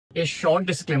A short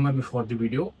disclaimer before the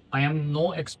video. I am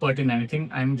no expert in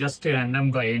anything. I'm just a random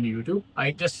guy on YouTube.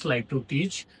 I just like to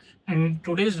teach. And in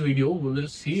today's video, we will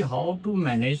see how to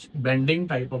manage bending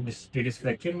type of distal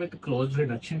fracture with closed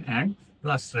reduction and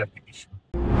plaster application.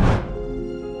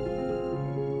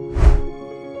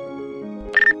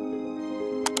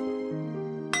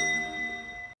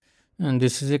 And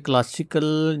this is a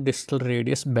classical distal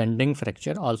radius bending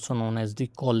fracture, also known as the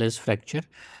Colles fracture,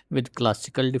 with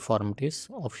classical deformities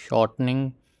of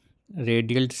shortening,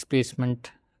 radial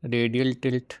displacement, radial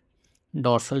tilt,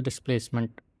 dorsal displacement,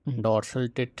 dorsal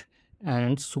tilt,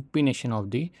 and supination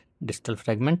of the distal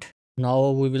fragment.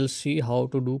 Now we will see how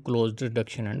to do closed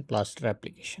reduction and plaster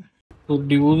application. To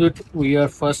do it, we are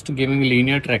first giving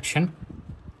linear traction.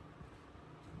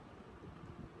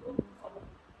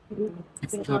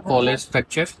 It's a Colles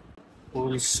fracture. We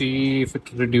will see if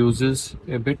it reduces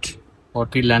a bit or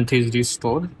the length is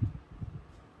restored.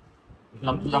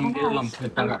 बस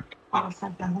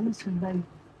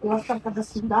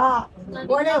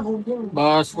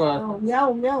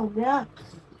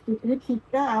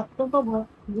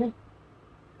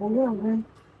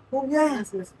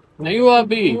नहीं हुआ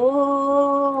अभी.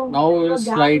 Now we will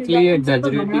slightly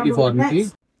exaggerate the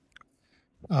deformity.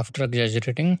 After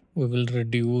exaggerating, we will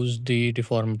reduce the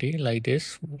deformity like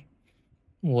this: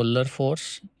 volar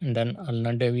force, and then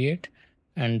ulnar deviate,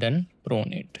 and then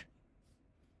pronate.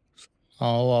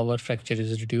 Now our fracture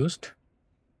is reduced.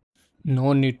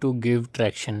 No need to give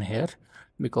traction here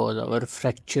because our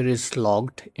fracture is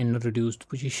locked in reduced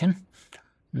position.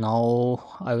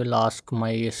 Now I will ask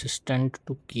my assistant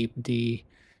to keep the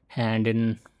hand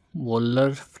in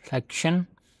volar flexion,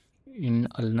 in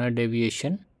ulnar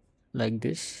deviation, like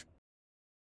this.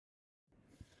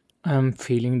 I am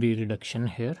feeling the reduction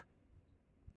here.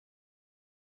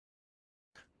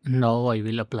 Now I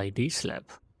will apply the slab.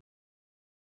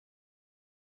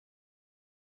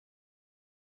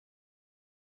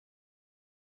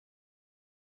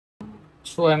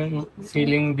 So I'm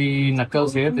feeling the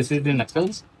knuckles here. This is the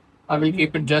knuckles. I will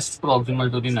keep it just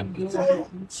proximal to the knuckles.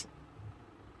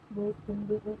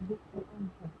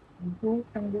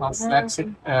 Now flex it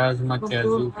as much as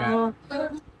you can.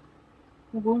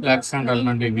 Flex and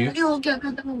ulnar deviate.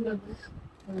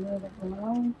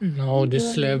 Now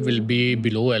this slab will be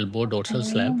below elbow dorsal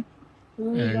slab,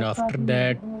 and after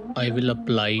that I will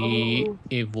apply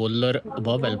a volar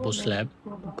above elbow slab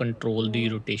to control the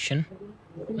rotation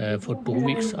for 2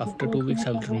 weeks. After 2 weeks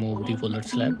I will remove the volar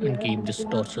slab and keep this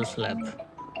dorsal slab.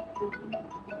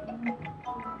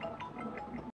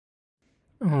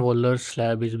 Volar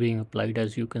slab is being applied,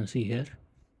 as you can see here.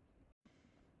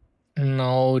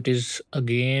 Now it is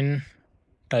again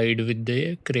tied with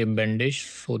the crepe bandage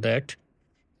so that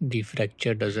the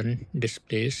fracture doesn't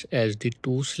displace as the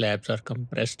two slabs are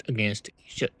compressed against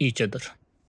each other.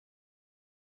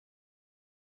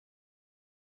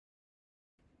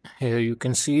 Here you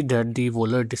can see that the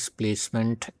volar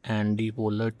displacement and the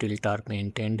volar tilt are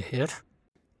maintained here.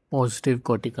 Positive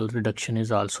cortical reduction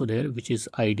is also there, which is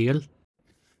ideal.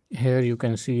 Here you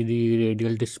can see the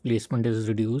radial displacement is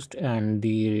reduced and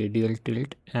the radial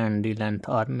tilt and the length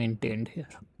are maintained here.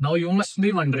 Now you must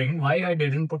be wondering why I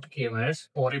didn't put KMS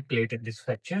or a plate in this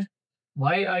fracture.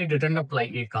 Why I didn't apply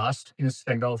a cast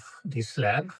instead of the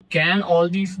slab. Can all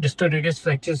these distal radius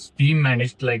fractures be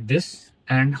managed like this?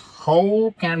 And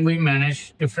how can we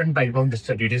manage different type of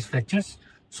distal radius fractures?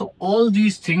 So all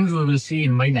these things we will see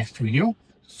in my next video.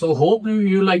 So hope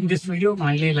you like this video.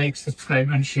 Kindly like, subscribe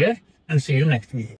and share, and see you next video.